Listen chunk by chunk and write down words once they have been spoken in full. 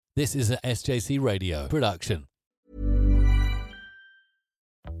This is a SJC Radio production.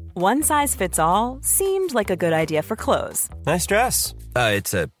 One size fits all seemed like a good idea for clothes. Nice dress.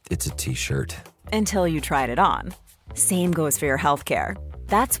 It's a t-shirt. Until you tried it on. Same goes for your healthcare.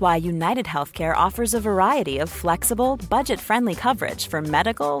 That's why United Healthcare offers a variety of flexible, budget-friendly coverage for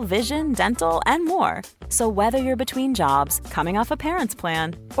medical, vision, dental, and more. So whether you're between jobs, coming off a parent's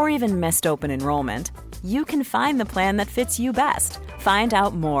plan, or even missed open enrollment, you can find the plan that fits you best. Find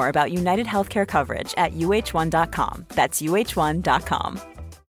out more about United Healthcare coverage at uh1.com. That's uh1.com.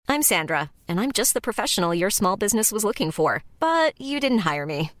 I'm Sandra, and I'm just the professional your small business was looking for. But you didn't hire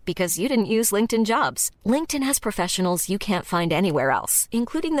me because you didn't use LinkedIn Jobs. LinkedIn has professionals you can't find anywhere else,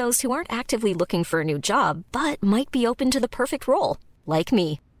 including those who aren't actively looking for a new job, but might be open to the perfect role, like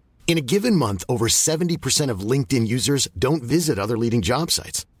me. In a given month, over 70% of LinkedIn users don't visit other leading job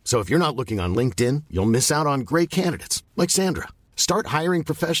sites. So if you're not looking on LinkedIn, you'll miss out on great candidates like Sandra. Start hiring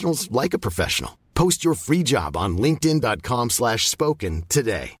professionals like a professional. Post your free job on linkedin.com/spoken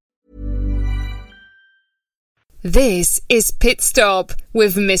today. This is Pit Stop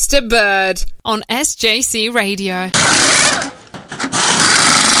with Mr. Bird on SJC Radio.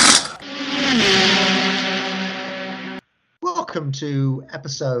 Welcome to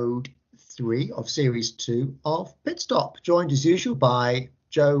episode 3 of series 2 of Pit Stop, joined as usual by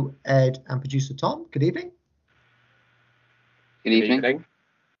Joe, Ed, and producer Tom. Good evening. Good evening.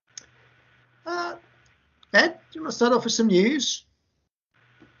 Ed, do you want to start off with some news?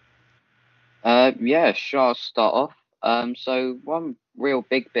 Yeah, sure, I'll start off. So one real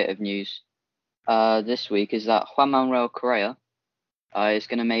big bit of news this week is that Juan Manuel Correa is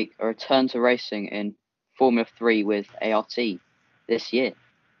going to make a return to racing in Formula 3 with ART this year.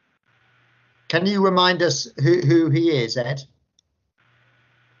 Can you remind us who he is, Ed?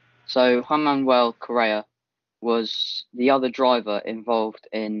 So Juan Manuel Correa was the other driver involved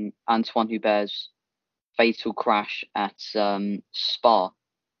in Antoine Hubert's fatal crash at Spa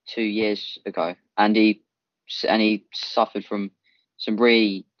 2 years ago, and he suffered from some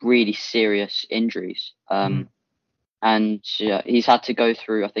really serious injuries. And he's had to go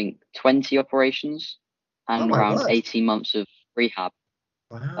through, I think, 20 operations and around 18 months of rehab.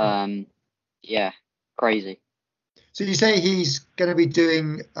 Wow. Yeah, crazy. So you say he's going to be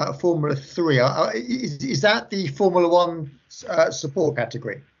doing Formula 3. Is that the Formula 1 support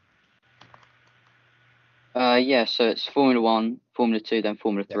category? Yeah, so it's Formula 1, Formula 2, then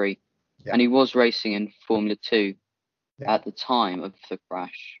Formula 3. Yeah. And he was racing in Formula 2 at the time of the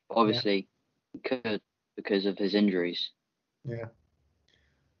crash. But obviously, he could because of his injuries. Yeah.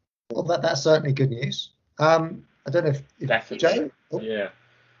 Well, that's certainly good news. I don't know if Definitely. Joe? Oh. Yeah.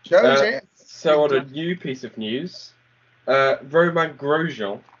 Joe, so on a new piece of news, Romain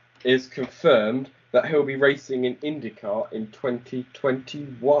Grosjean is confirmed that he'll be racing in IndyCar in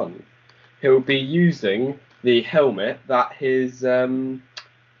 2021. He'll be using the helmet that his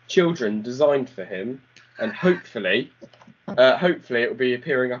children designed for him, and hopefully it will be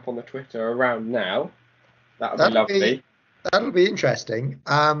appearing up on the Twitter around now. That'll be lovely. That'll be interesting.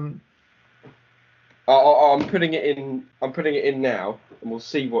 I'm putting it in. I'm putting it in now, and we'll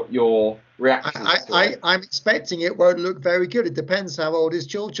see what your reaction is. I'm expecting it won't look very good. It depends how old his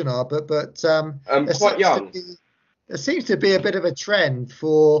children are, but quite young. There seems to be a bit of a trend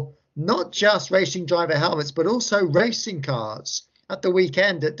for not just racing driver helmets, but also racing cars. At the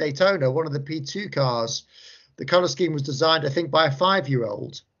weekend at Daytona, one of the P2 cars, the colour scheme was designed, I think, by a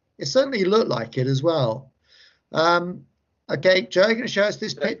 5-year-old. It certainly looked like it as well. Okay, Joe, you're going to show us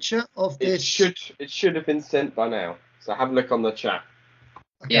this picture of this. It should have been sent by now. So have a look on the chat.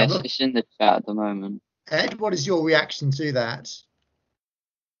 Okay, yes, it's in the chat at the moment. Ed, what is your reaction to that?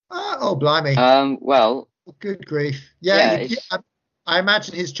 Oh, blimey. Well. Good grief. Yeah, I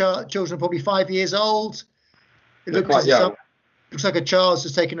imagine his children are probably 5 years old. It looks quite young. Looks like a child's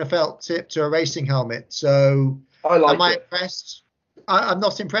just taken a felt tip to a racing helmet. So am I impressed? I'm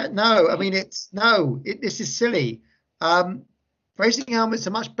not impressed. No, I mean, this is silly. Racing helmets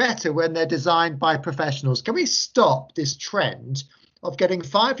are much better when they're designed by professionals. Can we stop this trend of getting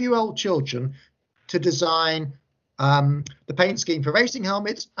 5-year-old children to design the paint scheme for racing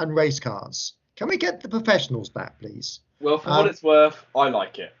helmets and race cars? Can we get the professionals back, please? Well, for what it's worth, I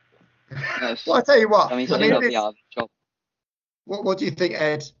like it. Well, I tell you what. What do you think,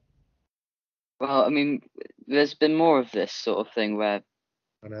 Ed? Well, I mean, there's been more of this sort of thing where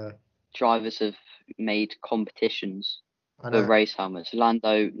drivers have made competitions for race helmets.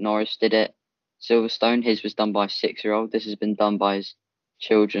 Lando Norris did it. Silverstone, his was done by a 6-year-old. This has been done by his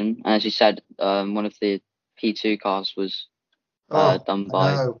children. And as you said, one of the P2 cars was done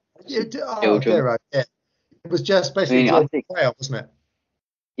by children. Right. Yeah. It was just basically George Trail, wasn't it?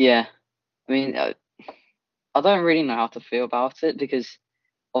 Yeah, I mean, I don't really know how to feel about it because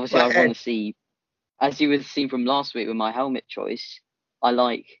obviously I Well, want to see, as you would have seen from last week with my helmet choice, I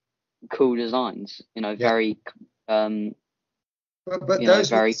like cool designs. yeah, Very but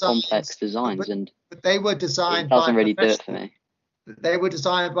those were very complex designs, designs, and but they were it designed by doesn't really do it for professionals. me. They were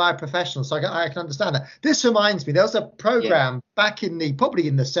designed by professionals, so I can understand that. This reminds me, there was a Yeah, program back in probably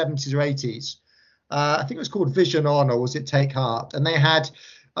in the 70s or 80s. I think it was called Vision On, or was it Take Heart? And they had,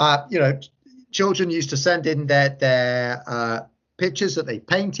 children used to send in their pictures that they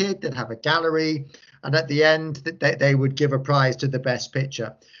painted. They'd have a gallery, and at the end, they would give a prize to the best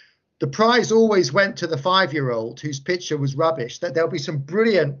picture. The prize always went to the 5-year-old whose picture was rubbish. That there'll be some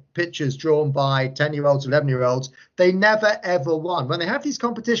brilliant pictures drawn by 10-year-olds, 11-year-olds. They never ever won. When they have these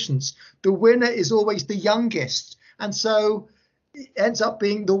competitions, the winner is always the youngest, and so it ends up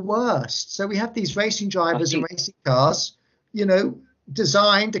being the worst. So we have these racing drivers and racing cars,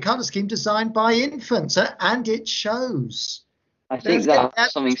 designed, the colour scheme designed by infants, and it shows. I think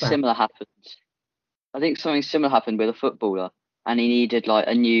that something similar happened. I think something similar happened with a footballer, and he needed like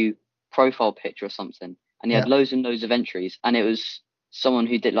a new profile picture or something, and he had loads and loads of entries, and it was someone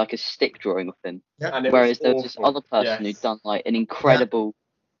who did like a stick drawing of him. And whereas there was this other person who'd done like an incredible.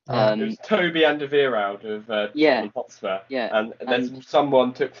 It was Toby Alderweireld of Tottenham Hotspur. And then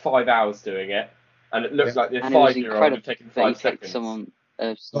someone took 5 hours doing it, and it looked like the 5-year-old had taken 5 seconds.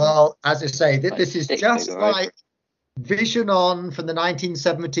 Well, as I say, this is just like Vision On from the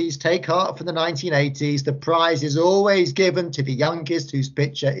 1970s, Take Heart from the 1980s. The prize is always given to the youngest whose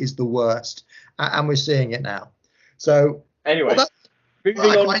picture is the worst. And we're seeing it now. So anyway, moving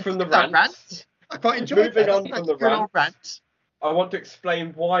on from the rant. I quite enjoy moving on from the rant. I want to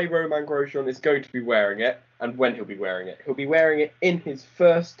explain why Romain Grosjean is going to be wearing it and when he'll be wearing it. He'll be wearing it in his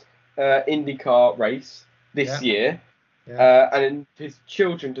first IndyCar race this year. And his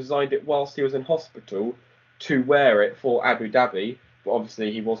children designed it whilst he was in hospital to wear it for Abu Dhabi, but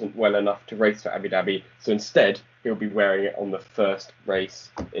obviously he wasn't well enough to race for Abu Dhabi, so instead he'll be wearing it on the first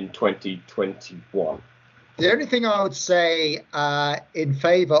race in 2021. The only thing I would say in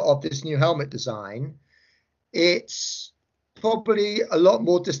favour of this new helmet design, it's probably a lot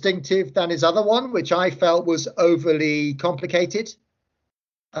more distinctive than his other one, which I felt was overly complicated.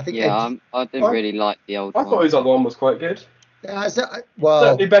 I think I didn't really like the old one. I thought his other one was quite good.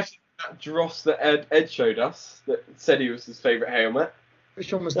 Certainly better. That dross that Ed showed us that said he was his favourite helmet.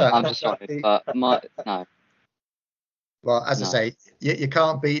 Which one was that? I'm sorry, but no. Well, as I say, you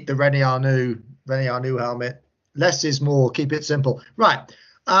can't beat the René Arnoux helmet. Less is more. Keep it simple. Right.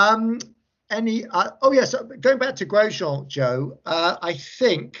 Going back to Grosjean, Joe. I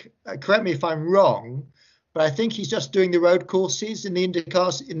think. Correct me if I'm wrong, but I think he's just doing the road courses in the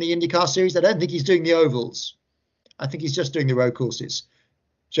IndyCar series. I don't think he's doing the ovals. I think he's just doing the road courses.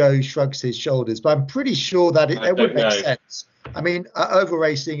 Joe shrugs his shoulders, but I'm pretty sure that it would make sense. I mean, oval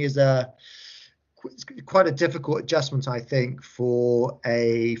racing is quite a difficult adjustment, I think, for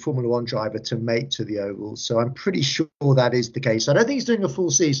a Formula One driver to make to the ovals. So I'm pretty sure that is the case. I don't think he's doing a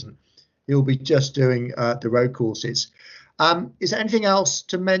full season. He'll be just doing the road courses. Is there anything else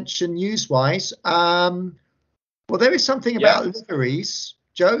to mention news-wise? Well, there is something about liveries.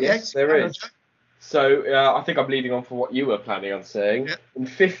 Joe? Yes, there is. Joe? So I think I'm leading on for what you were planning on saying. Yeah. In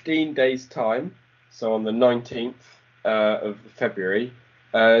 15 days' time, so on the 19th of February,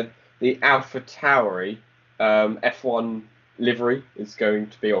 the AlphaTauri F1 livery is going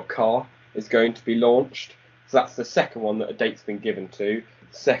to be, or car, is going to be launched. So that's the second one that a date's been given to.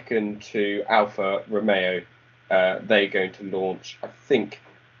 Second to Alfa Romeo. They're going to launch, I think,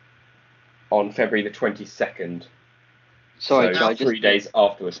 on February the 22nd. Sorry, so 3 days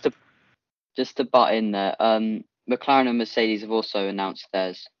afterwards. Just to butt in there, McLaren and Mercedes have also announced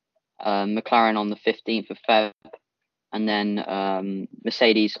theirs. McLaren on the 15th of Feb, and then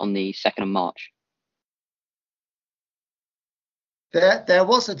Mercedes on the 2nd of March. There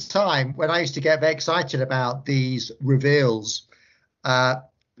was a time when I used to get very excited about these reveals.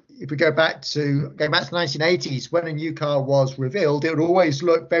 If we go back to the 1980s, when a new car was revealed, it would always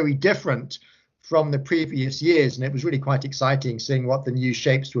look very different from the previous years, and it was really quite exciting seeing what the new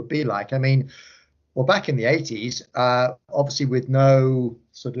shapes would be like. I mean, well, back in the 80s, obviously with no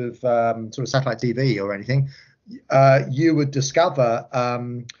sort of satellite TV or anything, you would discover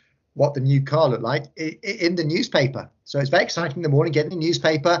what the new car looked like in the newspaper. So it's very exciting in the morning, getting the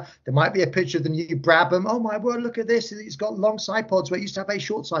newspaper. There might be a picture of the new Brabham. Oh my word, look at this. It's got long side pods where it used to have very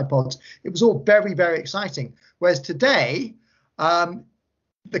short side pods. It was all very, very exciting. Whereas today,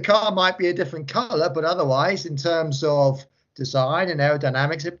 the car might be a different color, but otherwise, in terms of design and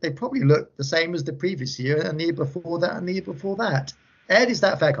aerodynamics, they probably look the same as the previous year and the year before that and the year before that. Ed, is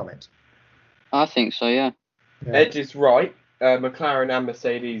that a fair comment? I think so, yeah. Ed is right. McLaren and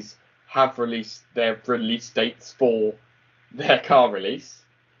Mercedes have released their release dates for their car release.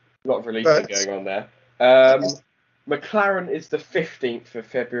 A lot of releasing going on there. McLaren is the 15th of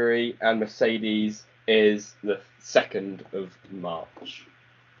February and Mercedes is the 2nd of March.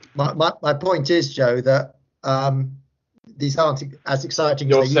 My point is, Joe, that these aren't as exciting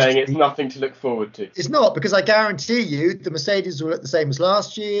You're as they used saying to it's be. nothing to look forward to. It's not, because I guarantee you the Mercedes will look the same as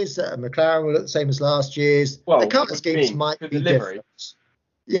last year's, McLaren will look the same as last year's. Well, the color what do you schemes mean? might The be delivery? different.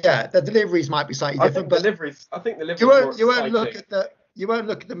 Yeah, the deliveries might be slightly different, but I think the liveries you more won't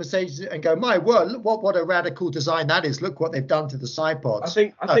look at the Mercedes and go, my word, look what a radical design that is. Look what they've done to the side pods. I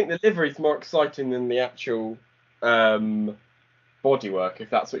think the livery is more exciting than the actual bodywork, if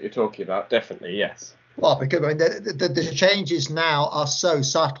that's what you're talking about. Definitely, yes. Well, because I mean, the changes now are so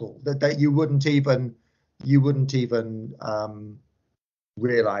subtle that you wouldn't even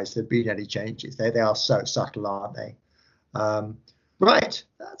realize there'd been any changes. They are so subtle, aren't they? Right,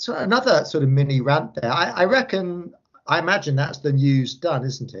 that's another sort of mini rant there. I imagine that's the news done,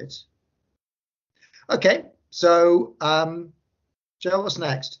 isn't it? Okay, so Joe, what's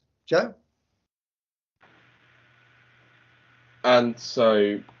next? Joe? And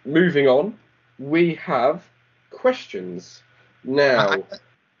so, moving on, we have questions. Now,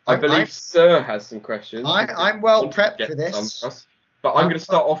 I believe Sir has some questions. I'm well prepped for this. But I'm going to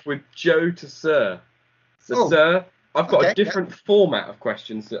start off with Joe to Sir. So, Sir, I've got a different format of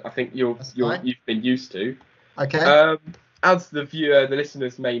questions that I think you've been used to. Okay. As the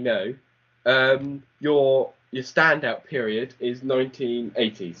listeners may know, your standout period is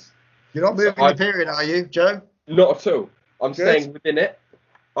 1980s. You're not moving the period, are you, Joe? Not at all. I'm staying within it.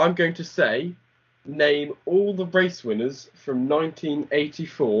 I'm going to say, name all the race winners from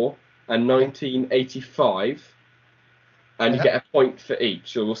 1984 and 1985, and you get a point for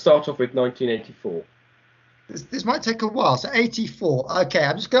each. So we'll start off with 1984. This might take a while. So 84. Okay,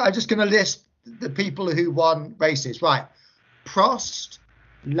 I'm just going to list the people who won races. Right. Prost,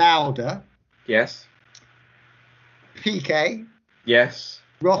 Lauda. Yes. Piquet. Yes.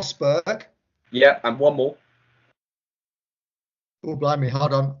 Rosberg. Yeah, and one more. Oh, blimey,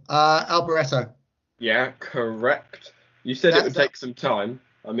 hold on. Alboreto. Yeah, correct. You said it would take some time.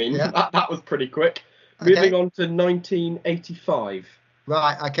 I mean, that was pretty quick. Okay. Moving on to 1985.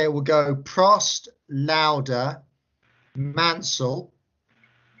 Right, okay, we'll go Prost, Lauda, Mansell.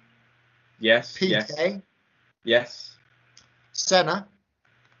 Yes. Piquet. Yes. Senna.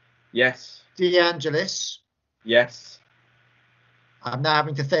 Yes. De Angelis. Yes. I'm now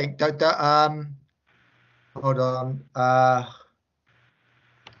having to think. Hold on.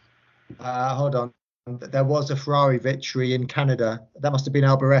 Hold on. There was a Ferrari victory in Canada. That must have been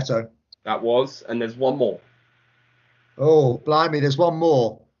Alboreto. That was, and there's one more. Oh, blimey, there's one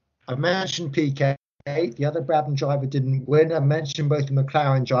more. I mentioned Piquet. The other Brabham driver didn't win. I mentioned both the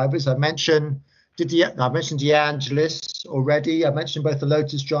McLaren drivers. I mentioned De Angelis already. I mentioned both the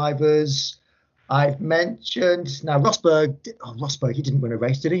Lotus drivers. I've mentioned now Rosberg. He didn't win a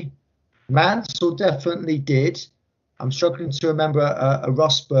race, did he? Mansell definitely did. I'm struggling to remember a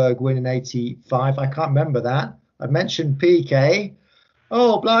Rosberg win in '85. I can't remember that. I mentioned Piquet.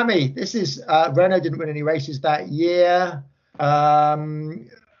 Oh, blimey! This is Renault didn't win any races that year.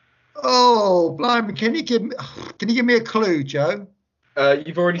 Oh, blimey! Can you give me a clue, Joe?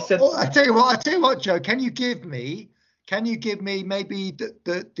 You've already said. Oh, I tell you what, Joe. Can you give me maybe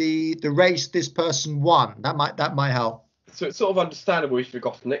the race this person won? That might help. So it's sort of understandable you've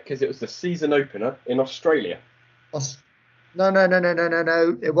forgotten it because it was the season opener in Australia. No.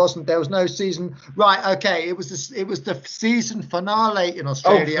 It wasn't. There was no season. Right. Okay. It was the season finale in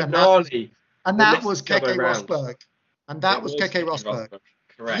Australia. Oh, finale. And that was Keke Rosberg. And that was Keke Rosberg.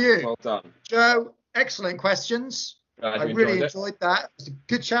 Correct. Well done, Joe. Excellent questions. I really enjoyed that. It was a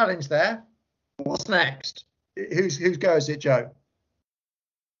good challenge there. What's next? Whose go is it, Joe?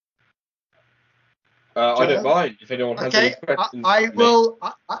 I don't mind if anyone has any questions. I will.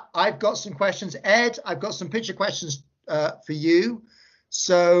 I've got some questions. Ed, I've got some picture questions for you.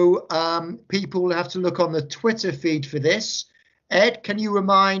 So people will have to look on the Twitter feed for this. Ed, can you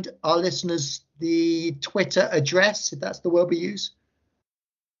remind our listeners the Twitter address, if that's the word we use?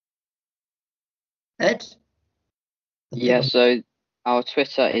 Ed? Yeah, so our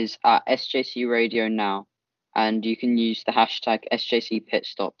Twitter is at SJC Radio Now, and you can use the hashtag SJC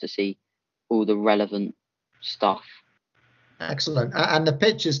Pitstop to see all the relevant stuff. Excellent. And the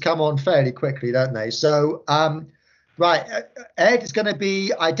pictures come on fairly quickly, don't they? So, right, Ed is going to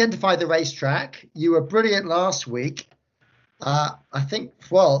be identify the racetrack. You were brilliant last week. I think,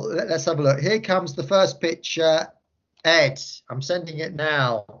 well, let's have a look. Here comes the first picture. Ed, I'm sending it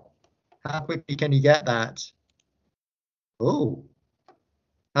now. How quickly can you get that? Oh,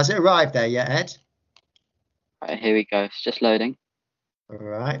 has it arrived there yet, Ed? Right, here we go. It's just loading. All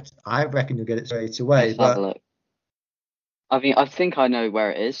right. I reckon you'll get it straight away. Let's have a look. I mean, I think I know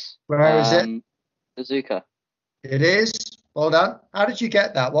where it is. Where is it? Bazooka. It is. Well done. How did you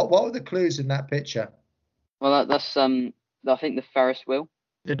get that? What were the clues in that picture? Well, that's I think the Ferris wheel.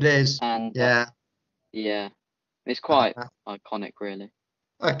 It is. And yeah. Yeah. It's quite iconic, really.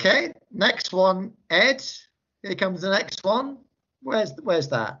 Okay. Next one, Ed. Here comes the next one. Where's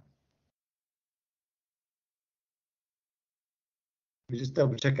that? We just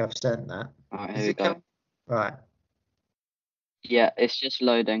double check I've sent that. All right, here we go. Right. Yeah, it's just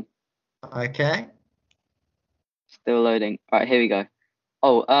loading. Okay. Still loading. Right, here we go.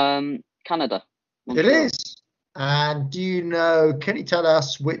 Oh, Canada. It is. And do you know, can you tell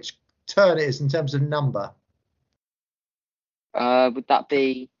us which turn it is in terms of number? Would that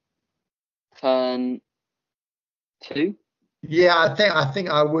be turn 2? Yeah, I think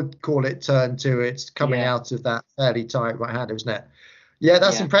I would call it turn 2. It's coming out of that fairly tight right-hander, isn't it? Yeah,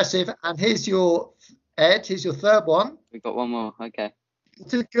 that's impressive. And here's your Ed. Here's your third one. We've got one more. Okay. You're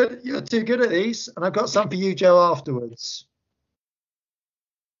too good. You're too good at these. And I've got some for you, Joe, afterwards.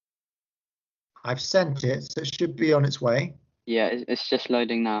 I've sent it, so it should be on its way. Yeah, it's just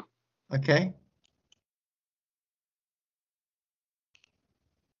loading now. Okay.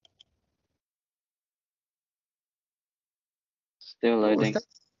 Still loading.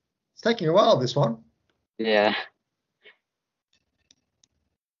 It's taking a while, this one. Yeah.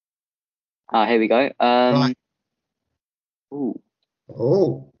 Here we go. Right. Ooh.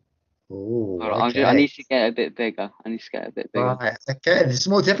 Oh. Okay. I need to get a bit bigger. Right. Okay. This is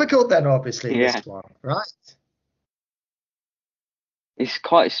more difficult then, obviously. Yeah. This one. Right. It's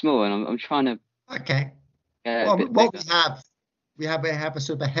quite small, and I'm trying to. Okay. Get well, a bit what bigger. we have a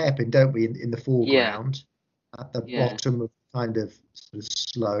sort of a hairpin, don't we, in the foreground, at the bottom of kind of sort of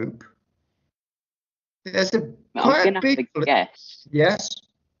slope. There's a quite I'm gonna big. have to guess. Yes.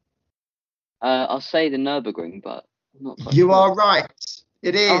 I'll say the Nürburgring, but I'm not quite You sure. are right.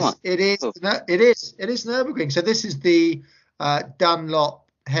 It is. Oh, it is. cool. It is. It is Nürburgring. So this is the Dunlop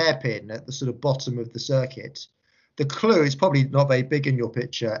hairpin at the sort of bottom of the circuit. The clue is probably not very big in your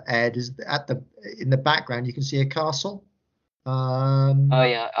picture, Ed. Is in the background you can see a castle. Oh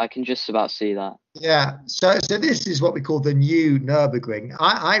yeah, I can just about see that. Yeah. So this is what we call the new Nürburgring.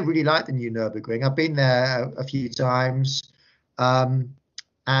 I really like the new Nürburgring. I've been there a few times.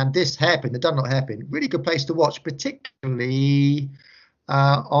 And this hairpin, the Dunlop hairpin, really good place to watch, particularly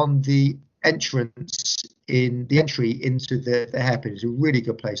on the entry into the hairpin. It's a really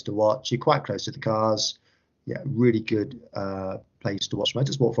good place to watch. You're quite close to the cars. Yeah, really good place to watch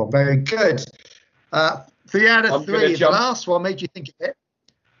motorsport from. Very good. 3 out of 3. The last one made you think of it.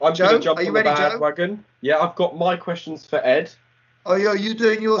 I'm Joe, going to jump are you on ready, the Joe? bandwagon. Yeah, I've got my questions for Ed. Oh, are you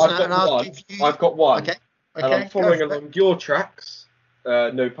doing yours now? And I'll give you... I've got one. Okay. And I'm following along your tracks.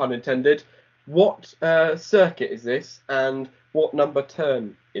 No pun intended. What circuit is this, and what number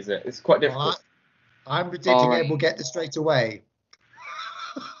turn is it? It's quite difficult. I'm predicting Ed will get this straight away.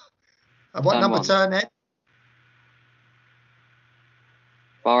 And what number turn, Ed?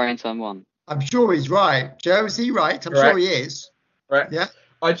 Bahrain turn 1. I'm sure he's right. Joe, is he right? I'm sure he is. Right. Yeah.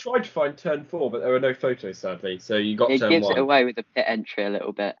 I tried to find turn 4, but there were no photos, sadly. So you got turn 1. It gives it away with the pit entry a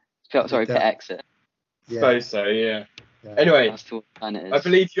little bit. Sorry, pit exit. Yeah. Suppose so, yeah. Anyway, I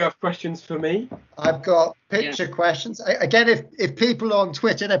believe you have questions for me. I've got picture questions. Again, if people are on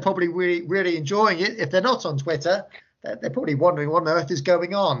Twitter, they're probably really enjoying it. If they're not on Twitter, they're probably wondering what on earth is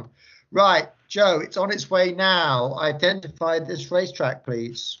going on. Right, Joe, it's on its way now. Identify this racetrack,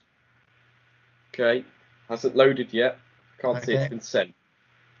 please. Okay, hasn't loaded yet. Can't see it's been sent.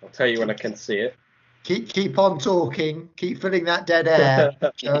 I'll tell you when I can see it. Keep on talking. Keep filling that dead air,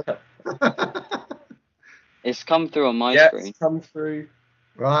 Joe. It's come through on my screen. It's come through.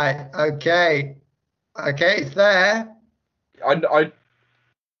 Right. Okay. Okay, it's there.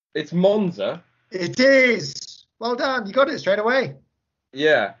 It's Monza. It is. Well done. You got it straight away.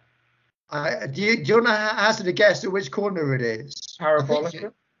 Yeah. Do you want to hazard a guess at which corner it is?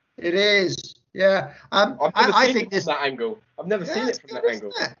 Parabolica. It is. Yeah. I think this from that angle. I've never seen it from that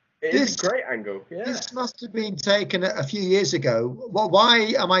angle. It is a great angle. Yeah. This must have been taken a few years ago. Well,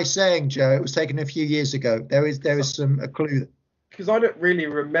 why am I saying, Joe, it was taken a few years ago? There is a clue. Because I don't really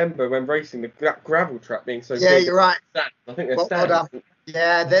remember when racing that gravel track being so. Yeah, you're right. I think they're stands.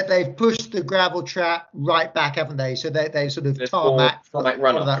 Yeah, they've pushed the gravel trap right back, haven't they? So they sort of tarmac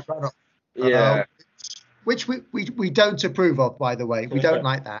runoff. Runoff. Yeah. Which we don't approve of, by the way. We don't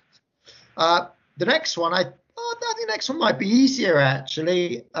like that. The next one, I I think the next one might be easier,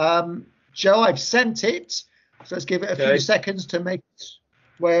 actually. Joe, I've sent it. So let's give it a few seconds to make its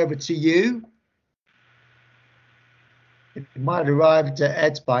way over to you. It might have arrived at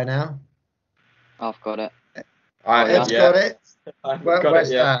Ed's by now. I've got it. Ed's got it. Where's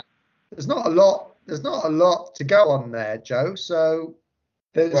that? There's not a lot to go on there, Joe. So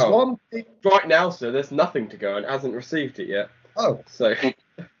there's one thing. Right now, sir, there's nothing to go on. It hasn't received it yet. Oh. So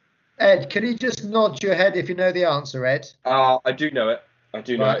Ed, can you just nod your head if you know the answer, Ed? I do know it. I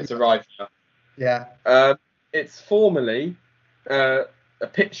do know it. It's arrived now. Yeah. It's formerly a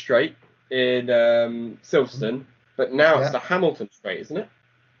pit straight in Silverstone, but now it's the Hamilton straight, isn't it?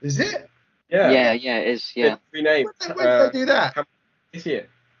 Is it? Yeah, it is. Yeah. It's renamed. When did they do that? This year.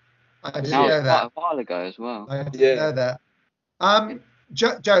 I didn't know that. Quite a while ago as well. I didn't know that.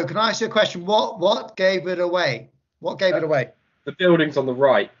 Joe, can I ask you a question? What gave it away? What gave it away? The building's on the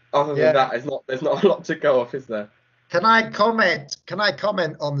right. Other than that, there's not a lot to go off, is there? Can I comment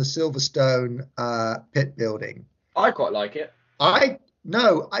on the Silverstone pit building? I quite like it. I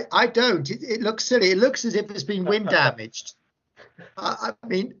don't. It looks silly. It looks as if it's been wind damaged. I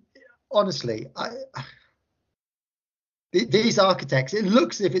mean, honestly, these architects, it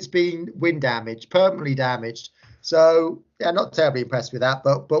looks as if it's been wind damaged, permanently damaged. So yeah, not terribly impressed with that,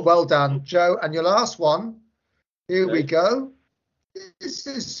 but well done, Joe. And your last one. Here we go. This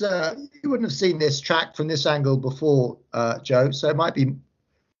is you wouldn't have seen this track from this angle before, Joe. So it might be.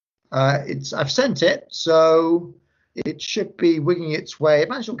 I've sent it, so it should be winging its way.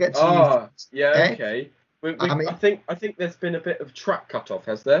 Imagine it'll get to you. Yeah, okay. I think there's been a bit of track cut off,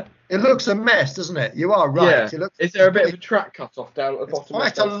 has there? It looks a mess, doesn't it? You are right. Yeah. Is there a bit of a track cut off down at the bottom?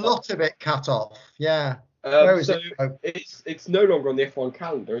 Quite a lot of it cut off. Yeah. Where is it? It's no longer on the F1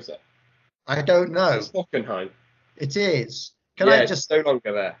 calendar, is it? I don't know. It's Hockenheim. It is. It's no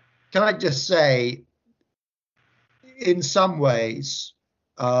longer there. Can I just say, in some ways,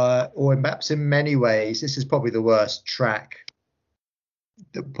 or perhaps in many ways, this is probably the worst track.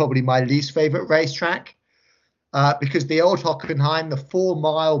 Probably my least favourite racetrack. Because the old Hockenheim, the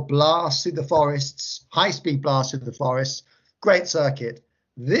 4-mile blast through the forests, high-speed blast through the forests, great circuit.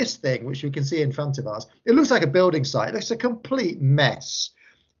 This thing, which we can see in front of us, it looks like a building site. It looks a complete mess.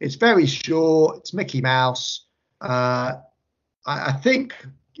 It's very short. It's Mickey Mouse. I think.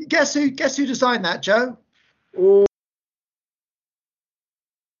 Guess who designed that, Joe? Ooh.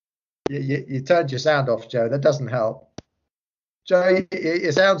 You turned your sound off, Joe. That doesn't help. Joe,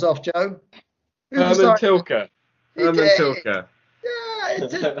 your sound's off, Joe. Herman Tilke. Herman Tilke. Yeah,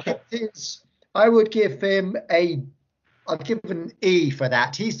 it is. I would give him I'd give him an E for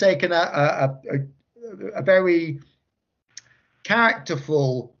that. He's taken a very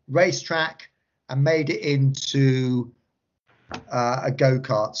characterful racetrack and made it into a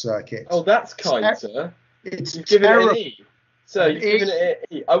go-kart circuit. Oh, that's kind, sir. It's You've given it an E. So you've given it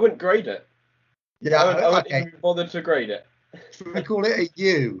an E. I wouldn't grade it. Yeah, I wouldn't even bother to grade it. We call it a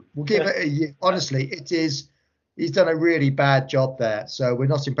U. We'll give it a U. Honestly, it is. He's done a really bad job there, so we're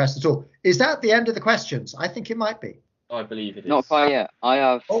not impressed at all. Is that the end of the questions? I think it might be. I believe it is. Not quite yet. I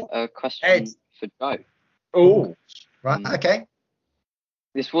have a question for Joe. Oh, right. Okay.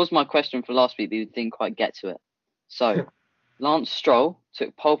 This was my question for last week, but you didn't quite get to it. So, Lance Stroll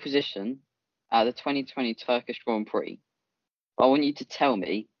took pole position at the 2020 Turkish Grand Prix. I want you to tell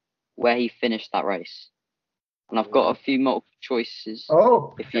me where he finished that race. And I've got a few multiple choices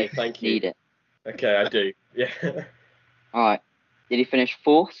if you need it. Okay, I do. Yeah. All right. Did he finish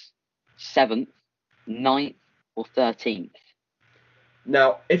 4th, 7th, 9th, or 13th?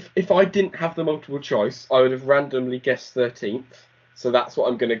 Now, if I didn't have the multiple choice, I would have randomly guessed 13th. So that's what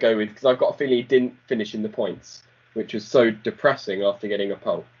I'm going to go with, because I've got a feeling he didn't finish in the points, which was so depressing after getting a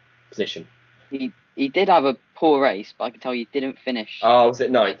pole position. He did have a poor race, but I can tell you didn't finish. Oh, was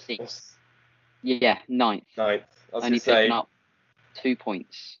it 9th? 13th. Yeah, 9th. 9th. I was only picking up 2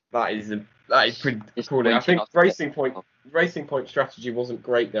 points. That is pretty appalling. I think Racing Point strategy wasn't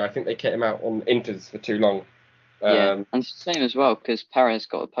great there. I think they kept him out on inters for too long. Yeah, and same as well, because Perez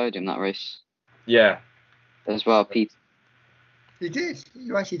got a podium that race. Yeah. As well, Pete. He did.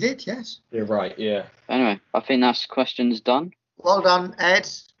 You actually did, yes. You're right, yeah. Anyway, I think that's questions done. Well done, Ed.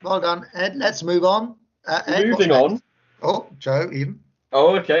 Well done, Ed. Let's move on. Ed, moving on. Oh, Joe, even.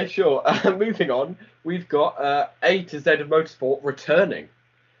 Oh, okay, sure. Moving on, we've got A to Z of Motorsport returning.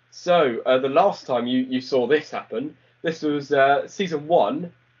 So, the last time you saw this happen, this was Season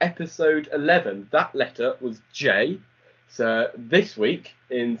 1, Episode 11. That letter was J. So, this week,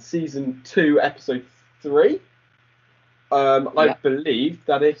 in Season 2, Episode 3, I believe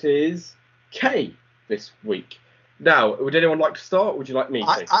that it is K this week. Now, would anyone like to start? Or would you like me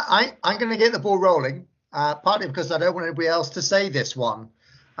to? I'm going to get the ball rolling. partly because I don't want anybody else to say this one.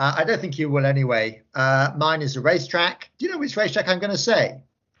 I don't think you will anyway. Mine is a racetrack. Do you know which racetrack I'm going to say?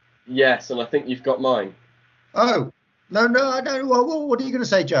 Yes, and I think you've got mine. Oh, no, I don't. Well, what are you going to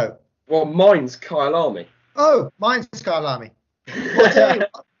say, Joe? Well, mine's Kyle Army. Oh, mine's Kyle Army. Well,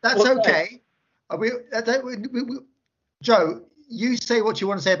 that's okay. Joe, you say what you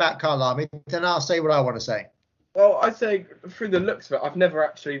want to say about Kyle Army, then I'll say what I want to say. Well, I say through the looks of it, I've never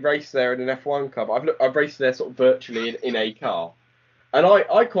actually raced there in an F1 car, but I've raced there sort of virtually in a car. And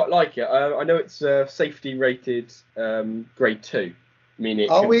I quite like it. I know it's safety rated grade 2, meaning it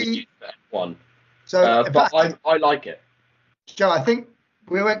can be used for F1. So, but I like it. Joe, I think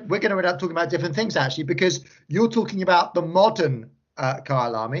we're going to end up talking about different things, actually, because you're talking about the modern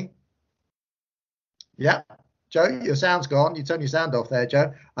Kyle Army. Yeah. Joe, your sound's gone. You turned your sound off there,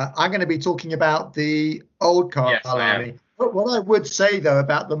 Joe. I'm going to be talking about the old Kyle Army. But what I would say, though,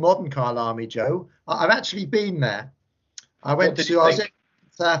 about the modern Kyle Army, Joe, I've actually been there. I was in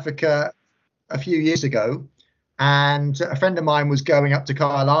South Africa a few years ago, and a friend of mine was going up to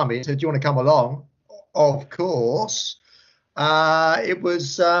Kyle Army and said, "Do you want to come along?" Of course. It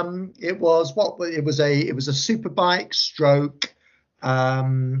was a superbike stroke.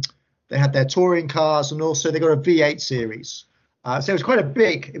 They had their touring cars, and also they got a V8 series. So it was quite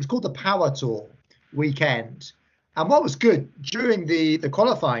it was called the Power Tour weekend. And what was good, during the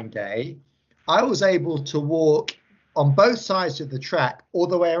qualifying day, I was able to walk on both sides of the track all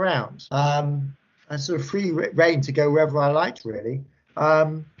the way around. And sort of free reign to go wherever I liked, really.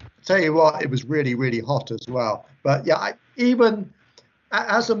 Tell you what, it was really, really hot as well. But yeah, even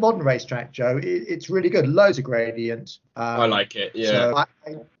as a modern racetrack, Joe, it's really good. Loads of gradient. I like it, yeah.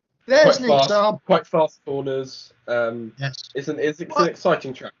 So there's an example. Quite fast corners. Yes. It's an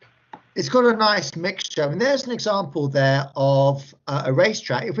exciting track. It's got a nice mixture. I mean, there's an example there of a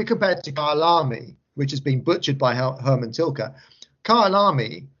racetrack. If we compare it to Kyle Army, which has been butchered by Herman Tilke, Kyle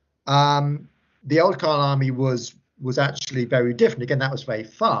Army, the old Kyle Army was actually very different. Again, that was very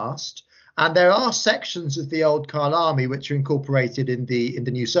fast. And there are sections of the old Kyle Army which are incorporated in the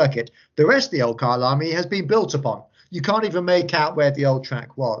new circuit. The rest of the old Kyle Army has been built upon. You can't even make out where the old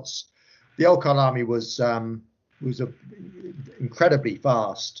track was. The old Kyle Army was an incredibly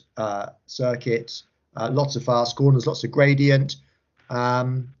fast circuit, lots of fast corners, lots of gradient.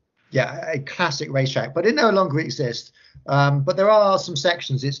 A classic racetrack, but it no longer exists. But there are some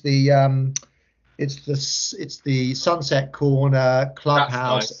sections. It's the Sunset Corner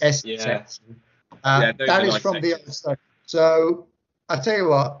Clubhouse nice. section. That is from the old circuit. So I tell you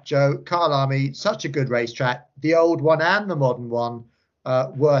what, Joe, Kyle Army, such a good racetrack. The old one and the modern one,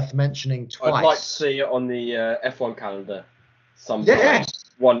 worth mentioning twice. I'd like to see it on the F1 calendar. Yes.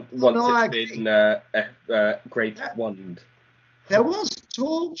 Once it's been grade 1. There was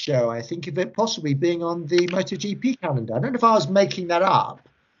talk, Joe, I think, of it possibly being on the MotoGP calendar. I don't know if I was making that up,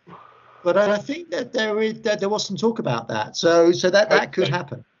 but I think that there was some talk about that. So that could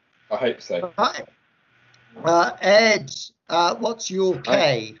happen. I hope so. Right. Ed, what's your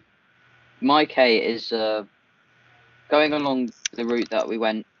K? My K is going along the route that we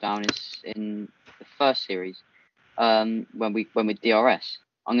went down is in the first series when we went with DRS.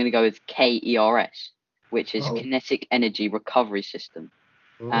 I'm going to go with KERS, which is Kinetic Energy Recovery System.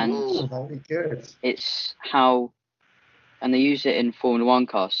 And very good. It's how, and they use it in Formula One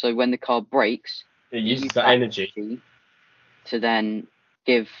cars. So when the car brakes, it uses that energy to then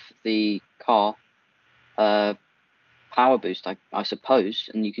give the car a power boost, I suppose.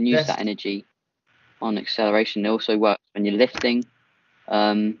 And you can use that energy on acceleration. It also works when you're lifting.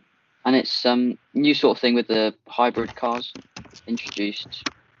 And it's new sort of thing with the hybrid cars introduced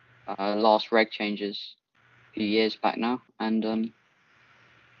last reg changes a few years back now. And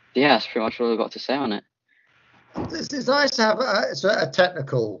that's pretty much all I've got to say on it. It's nice to have a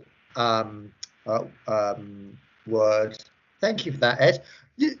technical word. Thank you for that, Ed.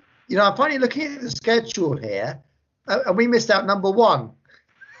 You know, I'm finally looking at the schedule here, and we missed out number 1.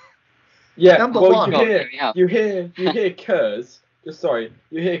 Yeah, number 1. You hear KERS.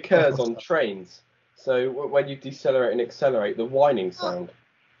 You hear KERS on trains. So when you decelerate and accelerate, the whining sound.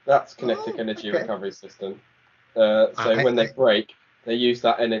 That's kinetic energy recovery system. When they brake, they use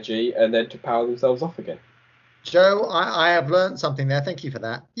that energy and then to power themselves off again. Joe, I have learned something there. Thank you for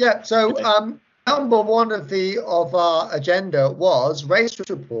that. Yeah. So number 1 of our agenda was race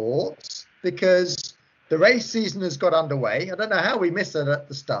reports, because the race season has got underway. I don't know how we missed it at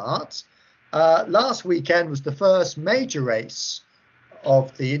the start. Last weekend was the first major race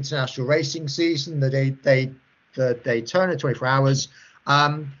of the international racing season, the Daytona 24 hours.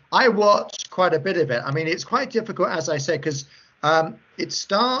 I watched quite a bit of it. I mean, it's quite difficult, as I said, because It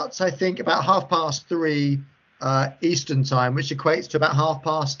starts, I think, about 3:30 Eastern time, which equates to about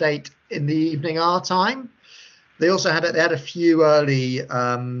 8:30 in the evening our time. They also had a few early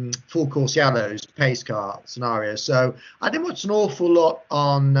full course yellows, pace car scenarios. So I didn't watch an awful lot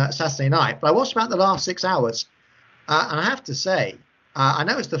on Saturday night, but I watched about the last 6 hours. And I have to say, I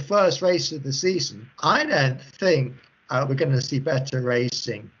know it's the first race of the season. I don't think we're going to see better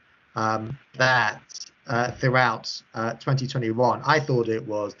racing throughout 2021. I thought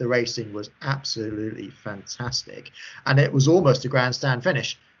the racing was absolutely fantastic, and it was almost a grandstand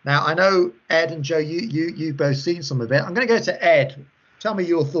finish. Now, I know Ed and Joe, you both seen some of it. I'm going to go to Ed. Tell me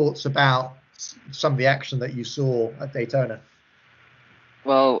your thoughts about some of the action that you saw at Daytona.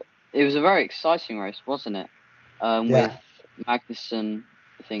 Well, it was a very exciting race, wasn't it? With Magnussen,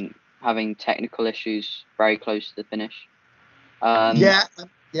 I think, having technical issues very close to the finish. Yes.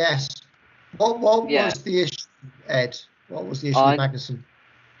 What was the issue, Ed? What was the issue with Magnussen?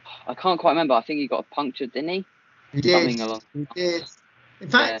 I can't quite remember. I think he got a puncture, didn't he? He did. He did. In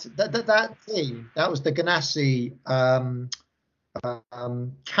fact, that team, that was the Ganassi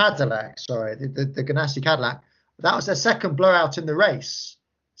Cadillac. Sorry, the Ganassi Cadillac. That was their second blowout in the race.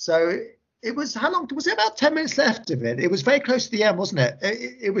 So it was, how long? Was it about 10 minutes left of it? It was very close to the end, wasn't it?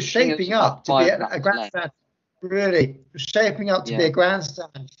 It was shaping up to be a grandstand. Really, it was shaping up to be a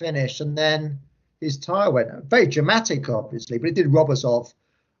grandstand finish, and then his tyre went out. Very dramatic, obviously, but it did rob us of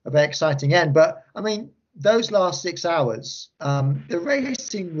a very exciting end. But I mean, those last 6 hours, the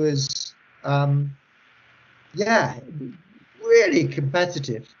racing was, really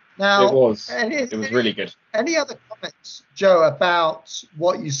competitive. Now, it was really good. Any other comments, Joe, about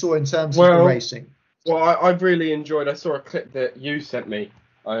what you saw in terms of the racing? Well, I really enjoyed. I saw a clip that you sent me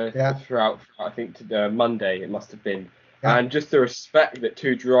throughout. I think to Monday it must have been. Yeah. And just the respect that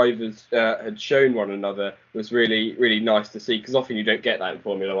two drivers had shown one another was really, really nice to see, because often you don't get that in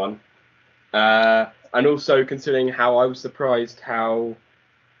Formula One. And also considering how I was surprised how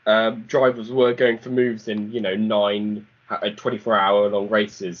drivers were going for moves in 9 24-hour long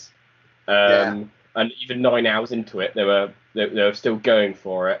races, and even 9 hours into it, they were still going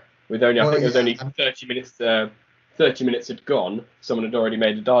for it. With only, I think it was only 30 minutes. 30 minutes had gone. Someone had already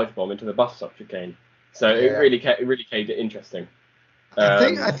made a dive bomb into the bus stop chicane. So it really made it interesting.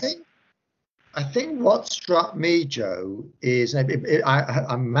 I think what struck me, Joe, is I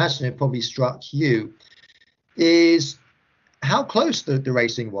imagine it probably struck you, is how close the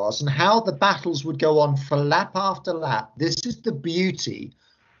racing was and how the battles would go on for lap after lap. This is the beauty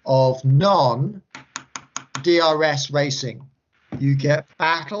of non-DRS racing. You get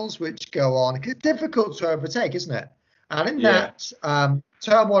battles which go on. It's difficult to overtake, isn't it? And in that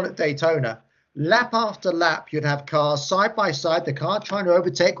turn one at Daytona, lap after lap, you'd have cars side by side. The car trying to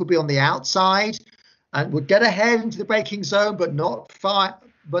overtake would be on the outside and would get ahead into the braking zone, but not far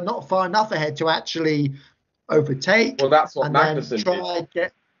enough ahead to actually overtake. Well, that's what Magnussen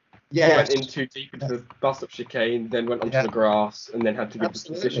did. He went in too deep into the bus-up chicane, then went onto the grass, and then had to give the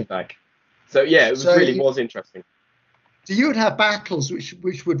position back. So it was interesting. So you would have battles which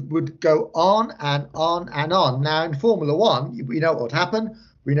would go on and on and on. Now in Formula One, we know what would happen.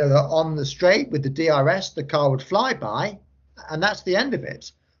 We know that on the straight with the DRS, the car would fly by, and that's the end of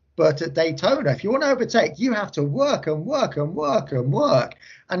it. But at Daytona, if you want to overtake, you have to work and work and work and work,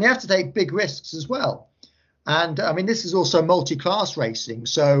 and you have to take big risks as well. And I mean, this is also multi-class racing,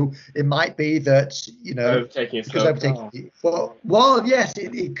 so it might be that it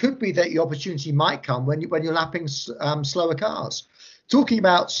could be that the opportunity might come when you're lapping slower cars. Talking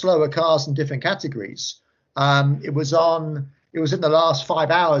about slower cars in different categories, it was in the last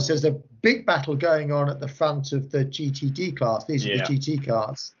 5 hours. There's a big battle going on at the front of the GTD class. These are the GT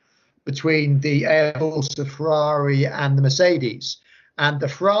cars between the Air Force, the Ferrari, and the Mercedes. And the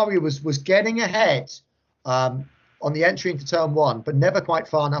Ferrari was getting ahead on the entry into turn one, but never quite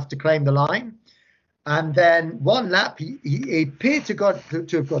far enough to claim the line. And then one lap, he appeared to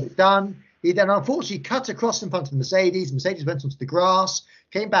have got it done. He then unfortunately cut across in front of the Mercedes. Mercedes went onto the grass,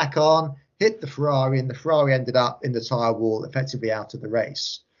 came back on, hit the Ferrari, and the Ferrari ended up in the tyre wall, effectively out of the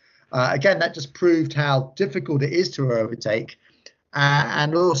race. Again, that just proved how difficult it is to overtake,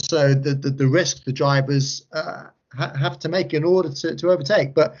 and also the risk the drivers have to make in order to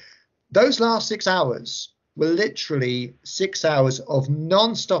overtake. But those last 6 hours were literally 6 hours of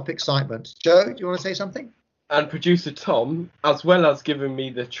non-stop excitement. Joe, do you want to say something? And producer Tom, as well as giving me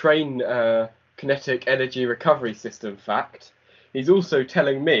the train kinetic energy recovery system fact, he's also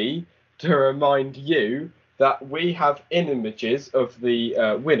telling me to remind you that we have images of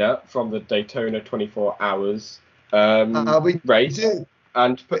the winner from the Daytona 24 hours race,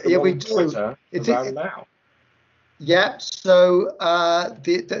 and put them on Twitter around now. Yeah. So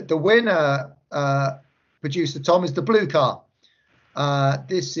the winner, producer Tom, is the blue car.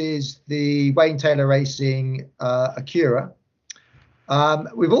 This is the Wayne Taylor Racing Acura.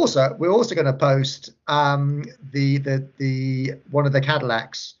 We're also going to post the one of the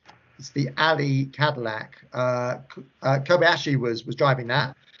Cadillacs. It's the Alley Cadillac. Kobayashi was driving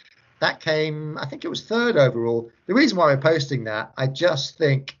that. That came, I think it was third overall. The reason why we're posting that, I just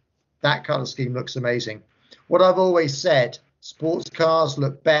think that colour scheme looks amazing. What I've always said, sports cars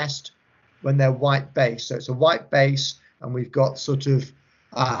look best when they're white base. So it's a white base, and we've got sort of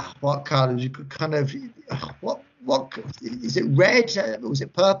what colour? You could kind of what is it? Red? Was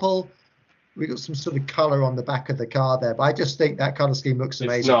it purple? We got some sort of colour on the back of the car there, but I just think that colour scheme looks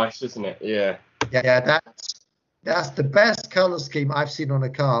amazing. It's nice, isn't it? Yeah. Yeah, that's the best colour scheme I've seen on a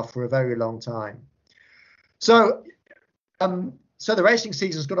car for a very long time. So, so the racing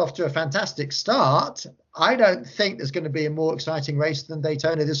season's got off to a fantastic start. I don't think there's going to be a more exciting race than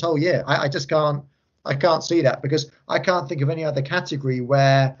Daytona this whole year. I just can't. I can't see that, because I can't think of any other category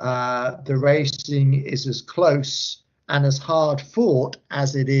where the racing is as close and as hard fought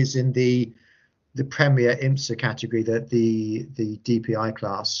as it is in the Premier IMSA category, the DPI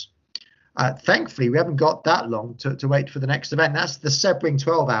class. Thankfully, we haven't got that long to wait for the next event. That's the Sebring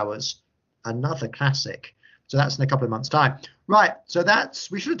 12 Hours, another classic. So that's in a couple of months' time. Right, so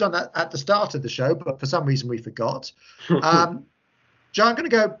we should have done that at the start of the show, but for some reason we forgot. Joe, I'm going to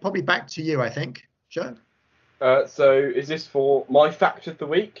go probably back to you, I think. Joe? So is this for my fact of the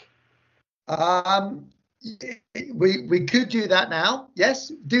week? We could do that now.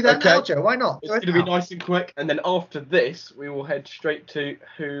 Yes, do that now, Joe. Why not? It's going to be nice and quick, and then after this, we will head straight to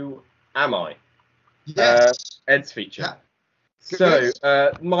Who Am I? Yes. Ed's feature. Yeah.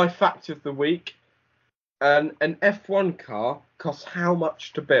 So, my fact of the week, an F1 car costs how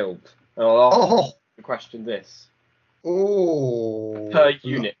much to build? And I'll ask the question this. Per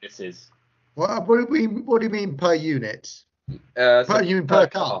unit, this is. What do you mean per unit? Per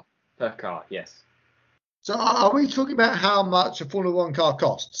car? Per car, yes. So are we talking about how much a Formula One car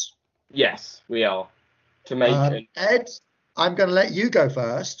costs? Yes, we are. To make Ed, I'm going to let you go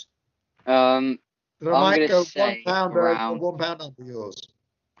first. I'm might go say £1 around... over, £1 under yours.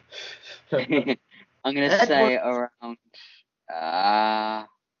 I'm going to say around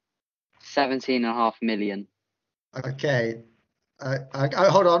 17.5 million. Okay.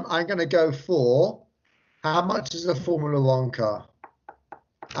 Hold on. I'm going to go for how much is a Formula One car?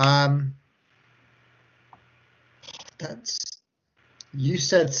 You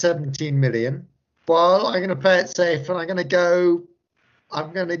said 17 million. Well, I'm going to play it safe, and I'm going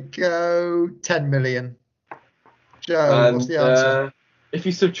to go 10 million. Joe, what's the answer? If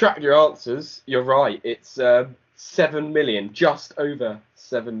you subtract your answers, you're right. It's 7 million, just over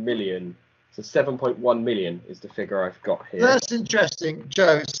 7 million. So 7.1 million is the figure I've got here. That's interesting,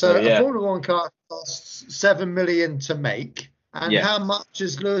 Joe. So a Formula One car costs 7 million to make. And how much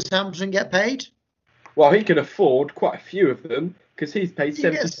does Lewis Hamilton get paid? Well, he can afford quite a few of them, because he's paid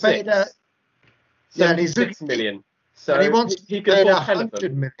 76 million. So and he wants he can can afford afford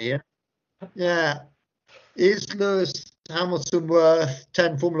 100 million. Yeah. Is Lewis Hamilton worth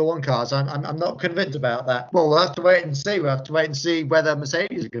 10 Formula One cars? I'm not convinced about that. Well, we'll have to wait and see. We'll have to wait and see whether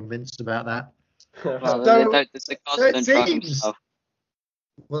Mercedes are convinced about that.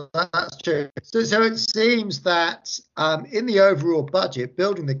 Well, that's true. So it seems that in the overall budget,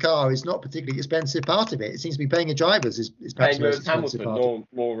 building the car is not particularly expensive part of it. It seems to be paying your drivers is perhaps the most expensive part.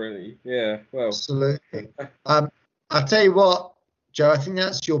 More really. Yeah, well. Absolutely. I'll tell you what, Joe, I think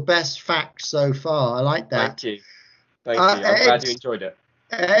that's your best fact so far. I like that. Thank you. I'm glad you enjoyed it.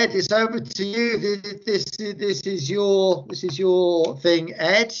 Ed, it's over to you. This is your thing,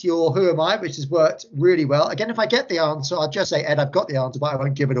 Ed. Your Who Am I, which has worked really well. Again, if I get the answer, I'll just say, Ed, I've got the answer, but I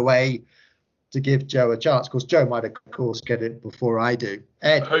won't give it away to give Joe a chance. Of course, Joe might, of course, get it before I do.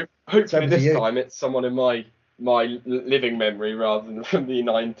 Ed, hopefully this time it's someone in my living memory rather than from the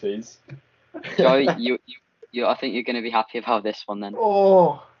 90s. Joe, I think you're going to be happy about this one then.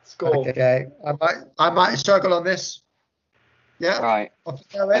 Oh, score. Okay, I might struggle on this. Yeah. Right.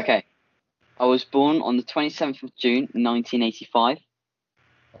 Okay. I was born on the 27th of June, 1985.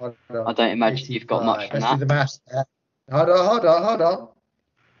 I don't imagine you've got much from that. Let's do the maths there. Hold on.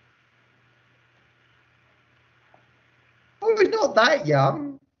 Oh, we're not that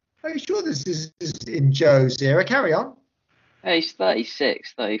young. Are you sure this is in Joe's era? Carry on. Yeah, he's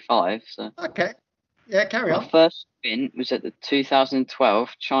 36, 35, so... Okay. Yeah, carry on. My first win was at the 2012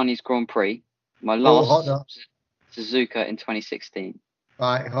 Chinese Grand Prix. My last was Suzuka in 2016.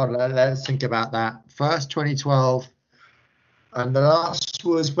 Right, hold on. Let's think about that. First 2012, and the last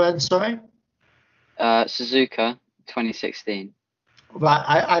was when? Sorry. Suzuka 2016. Right,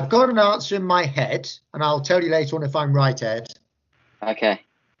 I've got an answer in my head, and I'll tell you later on if I'm right, Ed. Okay,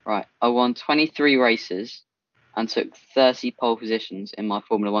 right. I won 23 races and took 30 pole positions in my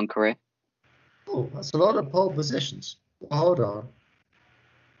Formula One career. Oh, that's a lot of pole positions. Hold on.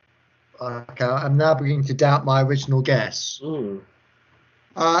 Okay, I'm now beginning to doubt my original guess.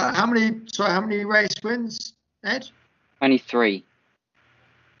 How many race wins, Ed? 23.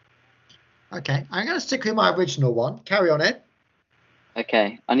 Okay, I'm going to stick with my original one. Carry on, Ed.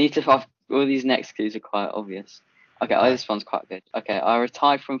 Okay, all these next clues are quite obvious. Okay, this one's quite good. Okay, I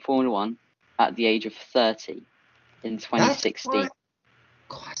retired from Formula One at the age of 30 in 2016.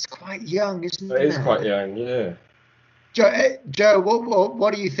 That's quite young, isn't it? It is quite young, yeah. Joe,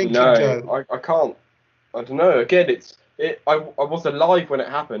 what are you thinking, No, Joe? I can't. I don't know. Again, I was alive when it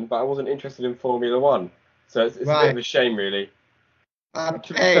happened, but I wasn't interested in Formula One, so it's a bit of a shame, really. To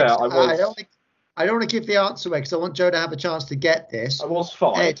be fair, I don't want to give the answer away because I want Joe to have a chance to get this. I was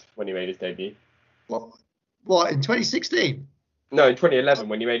 5 when he made his debut. What, in 2016? No, in 2011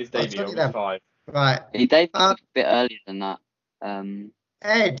 when he made his debut, I was 5. Right. He debuted a bit earlier than that.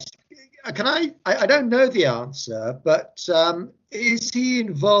 Ed, I don't know the answer, but is he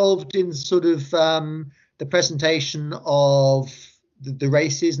involved in sort of the presentation of the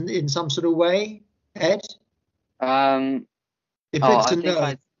races in some sort of way, Ed? If it's a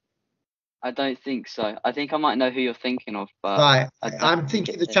no. I don't think so. I think I might know who you're thinking of, but right. I'm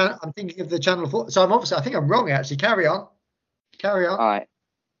thinking of the channel. I'm thinking of the Channel 4. So I think I'm wrong actually. Carry on. All right.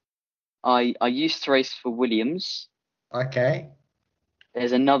 I used to race for Williams. Okay.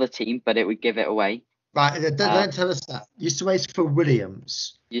 There's another team, but it would give it away. Right. Don't tell us that. Used to race for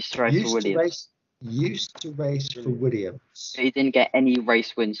Williams. Used to race for Williams. Used to race for Williams. He didn't get any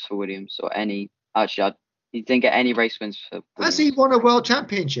race wins for Williams or any. Actually, he didn't get any race wins for Williams. Has he won a world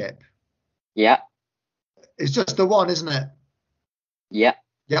championship? Yeah. It's just the one, isn't it? Yeah.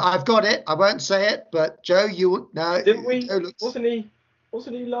 Yeah, I've got it. I won't say it, but Joe, didn't we?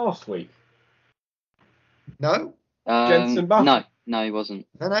 Wasn't he last week? No. Jenson Button? No, he wasn't.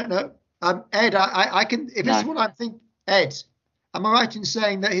 No. Ed, I can. If it's what I'm thinking, Ed, am I right in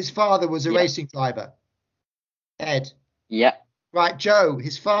saying that his father was a racing driver? Ed. Yeah. Right, Joe.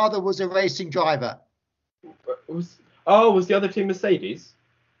 His father was a racing driver. Was the other team Mercedes?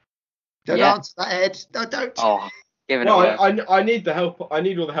 Don't answer that, Ed. No, don't. Oh, give it away. I need the help. I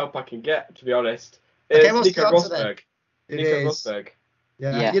need all the help I can get, to be honest. Okay, what's Nico the answer Rosberg. then? Nico Rosberg.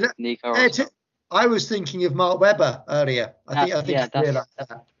 Yeah. Nico Ed, Rosberg. I was thinking of Mark Webber earlier. I think I realised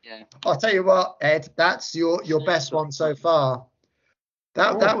that. Yeah. I'll tell you what, Ed. That's your best one so far.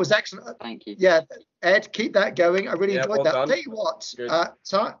 That was excellent. Thank you. Yeah, Ed, keep that going. I really enjoyed that. Done. I'll tell you what,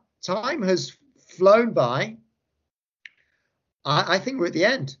 time has flown by. I think we're at the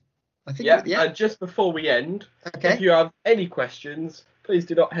end. And just before we end, if you have any questions, please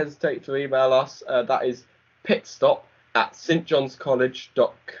do not hesitate to email us. That is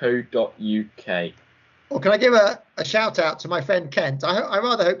pitstop@stjohnscollege.co.uk. Well, can I give a shout out to my friend Kent? I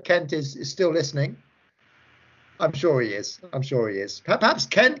rather hope Kent is still listening. I'm sure he is. Perhaps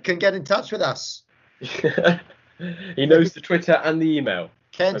Kent can get in touch with us. He knows the Twitter and the email.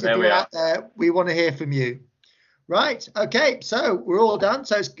 Kent, if you're out there, we want to hear from you. Right. Okay. So we're all done.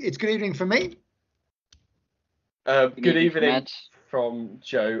 So it's good evening from me. Good evening from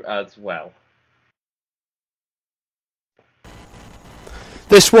Joe as well.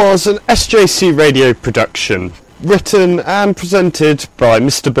 This was an SJC radio production, written and presented by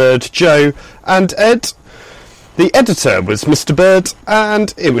Mr. Bird, Joe and Ed. The editor was Mr. Bird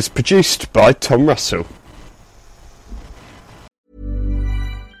and it was produced by Tom Russell.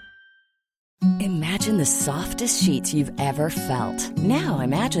 Imagine the softest sheets you've ever felt. Now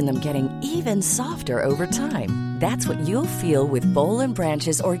imagine them getting even softer over time. That's what you'll feel with Boll &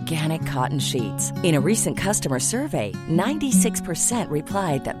 Branch's organic cotton sheets. In a recent customer survey, 96%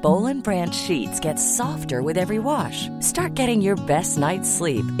 replied that Boll & Branch sheets get softer with every wash. Start getting your best night's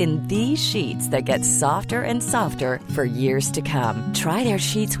sleep in these sheets that get softer and softer for years to come. Try their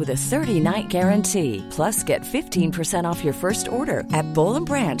sheets with a 30-night guarantee. Plus, get 15% off your first order at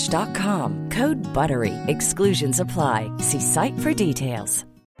bollandbranch.com. Code BUTTERY. Exclusions apply. See site for details.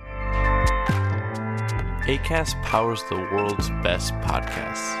 Acast powers the world's best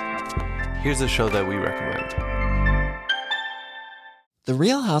podcasts. Here's a show that we recommend. The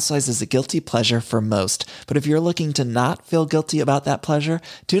Real Housewives is a guilty pleasure for most, but if you're looking to not feel guilty about that pleasure,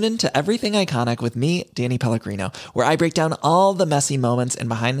 tune in to Everything Iconic with me, Danny Pellegrino, where I break down all the messy moments and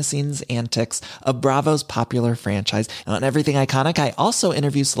behind-the-scenes antics of Bravo's popular franchise. And on Everything Iconic, I also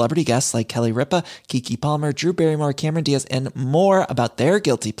interview celebrity guests like Kelly Ripa, Keke Palmer, Drew Barrymore, Cameron Diaz, and more about their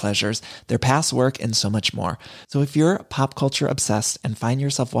guilty pleasures, their past work, and so much more. So if you're pop culture obsessed and find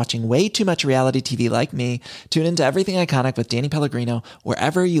yourself watching way too much reality TV like me, tune into Everything Iconic with Danny Pellegrino,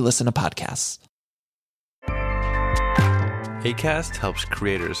 wherever you listen to podcasts. Acast helps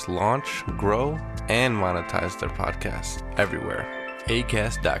creators launch, grow, and monetize their podcasts everywhere.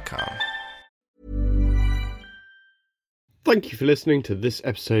 Acast.com. Thank you for listening to this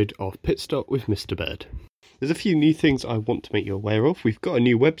episode of Pit Stop with Mr. Bird. There's a few new things I want to make you aware of. We've got a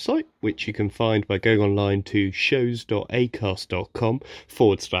new website, which you can find by going online to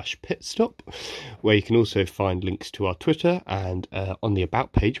shows.acast.com/pitstop, where you can also find links to our Twitter and on the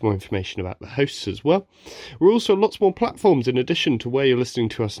About page, more information about the hosts as well. We're also on lots more platforms in addition to where you're listening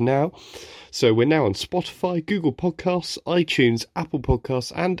to us now. So we're now on Spotify, Google Podcasts, iTunes, Apple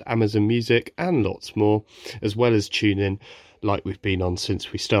Podcasts, and Amazon Music, and lots more, as well as TuneIn, like we've been on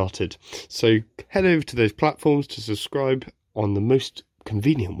since we started. So head over to those platforms to subscribe on the most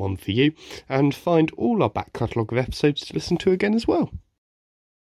convenient one for you, and find all our back catalogue of episodes to listen to again as well.